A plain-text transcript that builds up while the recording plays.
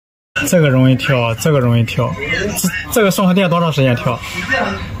这个容易跳，这个容易跳。这个送上电多长时间跳？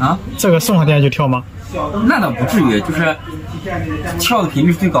啊？这个送上电就跳吗？那倒不至于，就是跳的频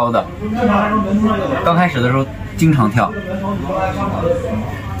率是最高的。刚开始的时候经常跳。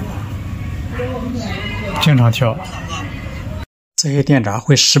经常跳。这些电闸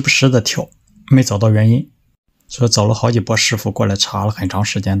会时不时的跳，没找到原因。说找了好几波师傅过来查了很长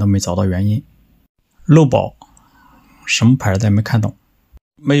时间都没找到原因。漏保，什么牌的没看懂。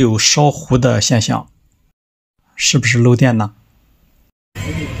没有烧糊的现象，是不是漏电呢？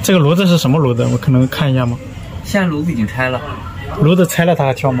这个炉子是什么炉子？我可能看一下吗？现在炉子已经拆了。炉子拆了它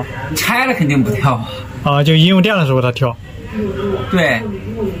还跳吗？拆了肯定不跳啊，就一用电的时候它跳。对，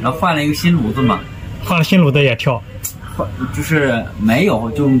然后换了一个新炉子嘛。换了新炉子也跳。就是没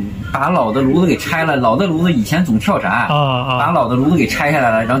有，就把老的炉子给拆了。老的炉子以前总跳闸把老的炉子给拆下来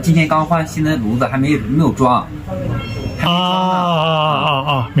了。然后今天刚换新的炉子，还没有装。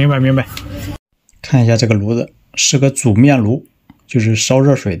明白。看一下这个炉子，是个煮面炉，就是烧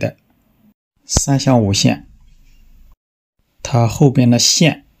热水的，3相5线。它后边的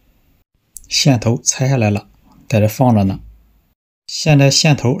线头拆下来了，在这放着呢。现在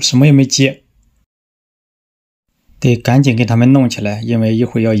线头什么也没接。得赶紧给他们弄起来，因为一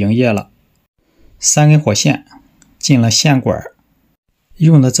会要营业了。3根火线进了线管，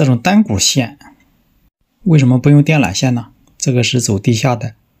用的这种单股线，为什么不用电缆线呢？这个是走地下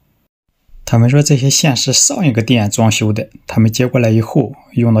的。他们说这些线是上一个店装修的，他们接过来以后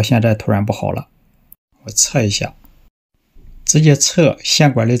用到现在突然不好了。我测一下，直接测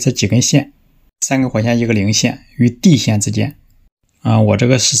线管里这几根线，3根火线一个零线与地线之间我这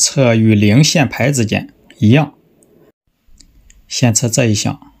个是测与零线排之间一样。先测这一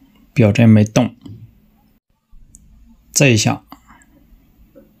项，表针没动，这一项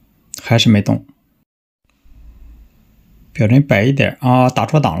还是没动，表针摆一点打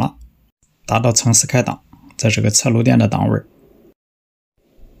错档了，达到层4开档，这是个测漏电的档位。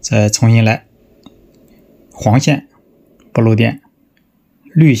再重新来，黄线不漏电，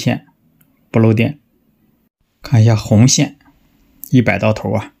绿线不漏电，看一下红线100到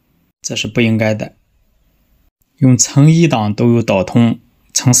头这是不应该的。用层1档都有导通，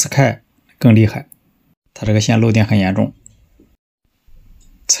层4开更厉害，它这个线漏电很严重。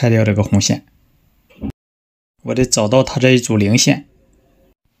拆掉这个红线，我得找到它这一组零线。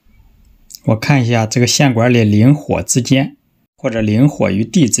我看一下这个线管里零火之间或者零火与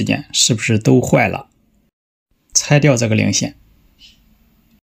地之间是不是都坏了。拆掉这个零线，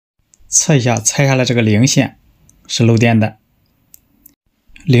测一下拆下来这个零线是漏电的，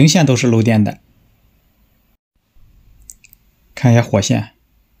零线都是漏电的。看一下火线，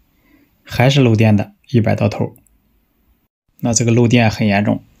还是漏电的，100到头。那这个漏电很严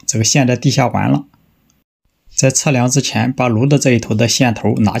重，这个线在地下完了。在测量之前，把炉的这一头的线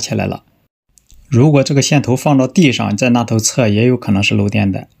头拿起来了。如果这个线头放到地上，在那头测也有可能是漏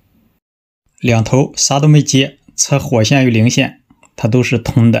电的。两头啥都没接，测火线与零线，它都是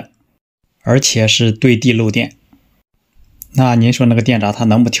通的，而且是对地漏电。那您说那个电闸它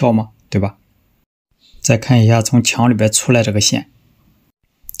能不跳吗？对吧？再看一下从墙里边出来这个线，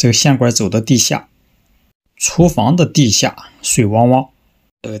这个线管走到地下，厨房的地下水汪汪，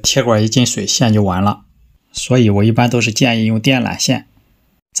这个铁管一进水线就完了。所以我一般都是建议用电缆线，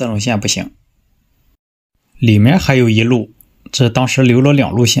这种线不行。里面还有一路，这当时留了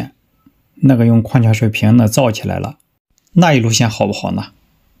2路线，那个用矿泉水瓶呢造起来了。那一路线好不好呢？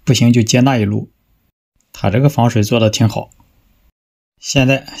不行就接那一路，它这个防水做的挺好。现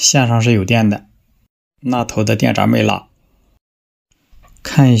在线上是有电的，那头的电闸没拉，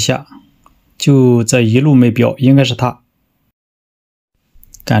看一下，就这一路没标，应该是它。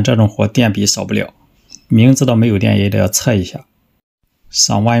干这种活电比少不了，明知道没有电也得要测一下。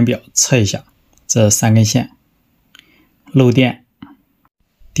上弯表测一下，这3根线漏电，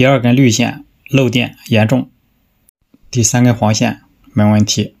第2根绿线漏电严重，第3根黄线没问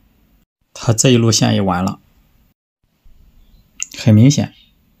题，它这一路线也完了。很明显，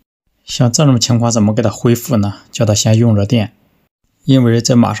像这种情况怎么给它恢复呢？叫它先用着电，因为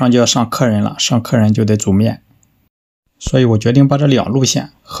这马上就要上客人了，上客人就得煮面，所以我决定把这2路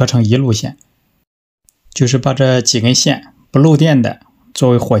线合成1路线，就是把这几根线不漏电的作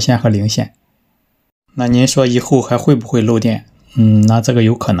为火线和零线。那您说以后还会不会漏电？那这个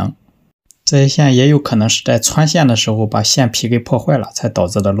有可能，这些线也有可能是在穿线的时候把线皮给破坏了才导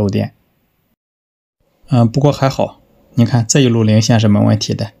致的漏电。不过还好，你看这一路零线是没问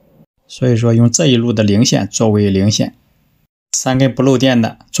题的，所以说用这一路的零线作为零线，3根不漏电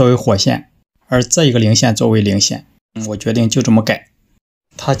的作为火线，而这一个零线作为零线。我决定就这么改。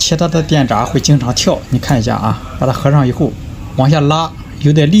它其他的电闸会经常跳，你看一下把它合上以后往下拉，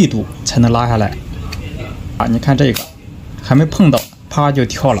有点力度才能拉下来。啊，你看这个还没碰到，啪就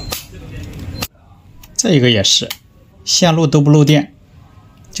跳了。这个也是，线路都不漏电，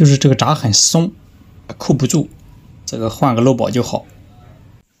就是这个闸很松，扣不住。这个换个漏保就好。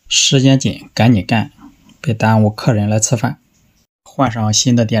时间紧，赶紧干，别耽误客人来吃饭。换上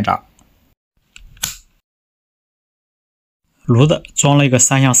新的电闸。炉子装了一个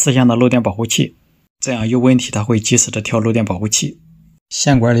3向4线的漏电保护器，这样有问题它会及时的调漏电保护器。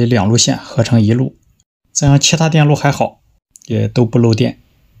线管里2路线合成1路，这样其他电路还好，也都不漏电。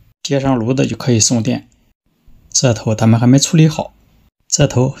接上炉子就可以送电。这头他们还没处理好，这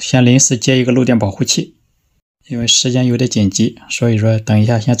头先临时接一个漏电保护器，因为时间有点紧急，所以说等一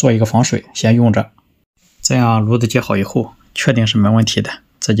下先做一个防水，先用着。这样炉子接好以后，确定是没问题的，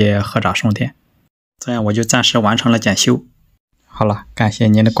直接合闸送电。这样我就暂时完成了检修。好了，感谢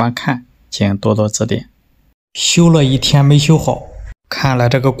您的观看，请多多指点。修了1天没修好，看来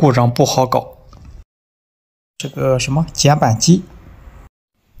这个故障不好搞。这个什么减板机，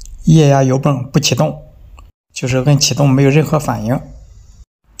液压油泵不启动，就是摁启动没有任何反应。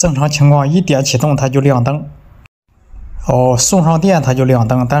正常情况一点启动它就亮灯，送上电它就亮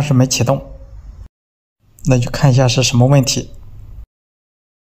灯，但是没启动。那就看一下是什么问题。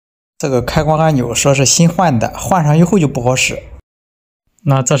这个开关按钮说是新换的，换上以后就不好使。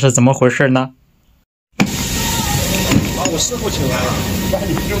那这是怎么回事呢？把我师傅请来了，把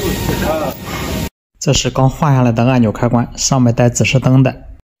你师傅啊。这是刚换下来的按钮开关，上面带指示灯的，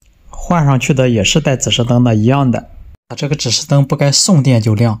换上去的也是带指示灯的，一样的。它这个指示灯不该送电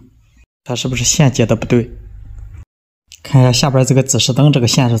就亮，它是不是线接的不对？看一下下边这个指示灯，这个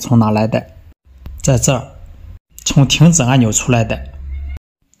线是从哪来的？在这儿，从停止按钮出来的，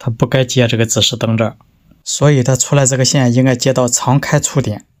它不该接这个指示灯这儿，所以它出来这个线应该接到常开触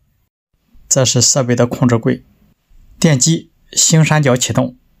点。这是设备的控制柜，电机星三角启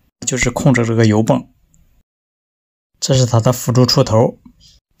动，就是控制这个油泵。这是它的辅助出头，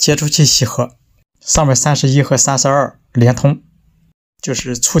接触器吸合，上面31和32连通，就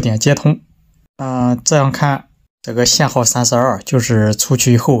是触点接通。这样看，这个线号32就是出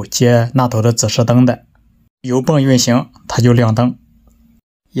去以后接那头的指示灯的，油泵运行它就亮灯。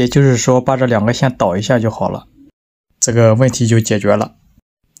也就是说把这2个线导一下就好了，这个问题就解决了。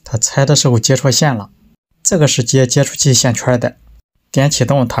它拆的时候接错线了，这个是接触器线圈的，点启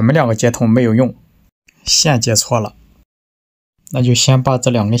动它们2个接通没有用，线接错了。那就先把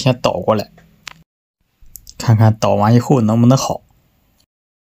这2根线导过来，看看导完以后能不能好。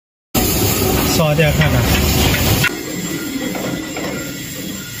上电看看。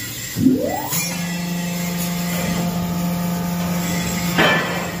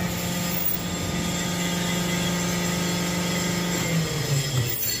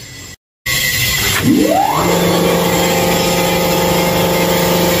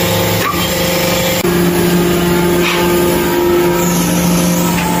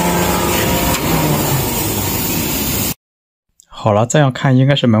好了，这样看应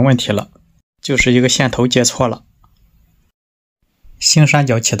该是没问题了，就是一个线头接错了。星三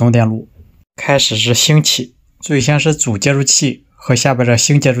角启动电路，开始是星启，最先是主接触器和下边的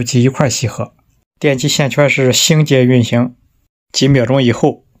星接触器一块吸合，电机线圈是星接运行，几秒钟以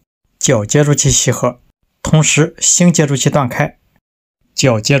后角接触器吸合，同时星接触器断开，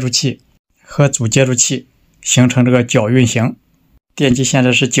角接触器和主接触器形成这个角运行，电机现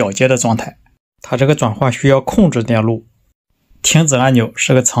在是角接的状态。它这个转化需要控制电路，停止按钮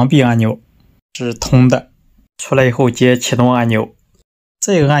是个长臂按钮，是通的，出来以后接启动按钮，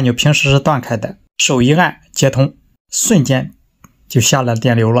这个按钮平时是断开的，手一按接通，瞬间就下来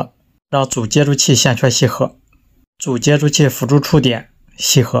电流了，让主接触器线圈吸合，主接触器辅助触点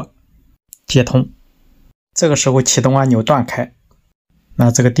吸合接通。这个时候启动按钮断开，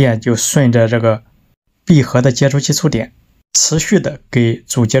那这个电就顺着这个闭合的接触器触点持续的给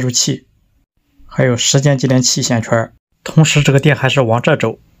主接触器还有时间节点器线圈，同时这个电还是往这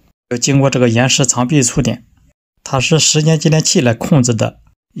走，要经过这个延时长臂触点，它是时间节点器来控制的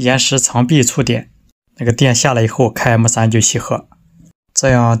延时长臂触点，那个电下来以后开 M3 就吸合，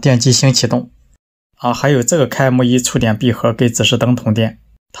这样电机先启动。还有这个开 M1 触点闭合给指示灯通电，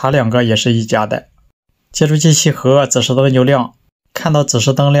它2个也是一家的，接触器吸合，指示灯就亮，看到指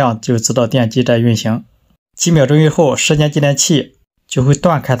示灯亮就知道电机在运行，几秒钟以后时间节点器就会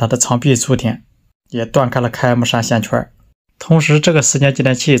断开它的长臂触点，也断开了开 M3 线圈，同时这个时间节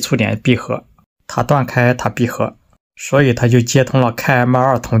点器触点闭合，它断开它闭合，所以它就接通了开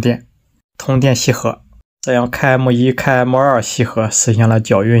M2 通电，通电吸合，这样开 M1 开 M2 吸合实现了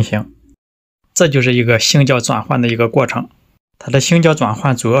角运行。这就是一个星角转换的一个过程，它的星角转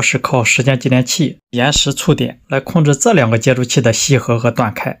换主要是靠时间继电器、延时触点来控制这两个接触器的吸合和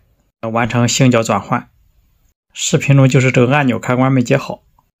断开，完成星角转换。视频中就是这个按钮开关没接好，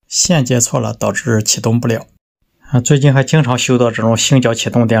线接错了导致启动不了。最近还经常修到这种星角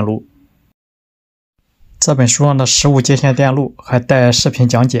启动电路。这本书上的实物接线电路还带视频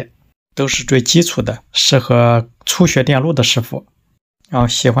讲解，都是最基础的，适合初学电路的师傅。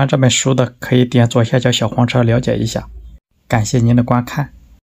喜欢这本书的可以点左下角小黄车了解一下。感谢您的观看。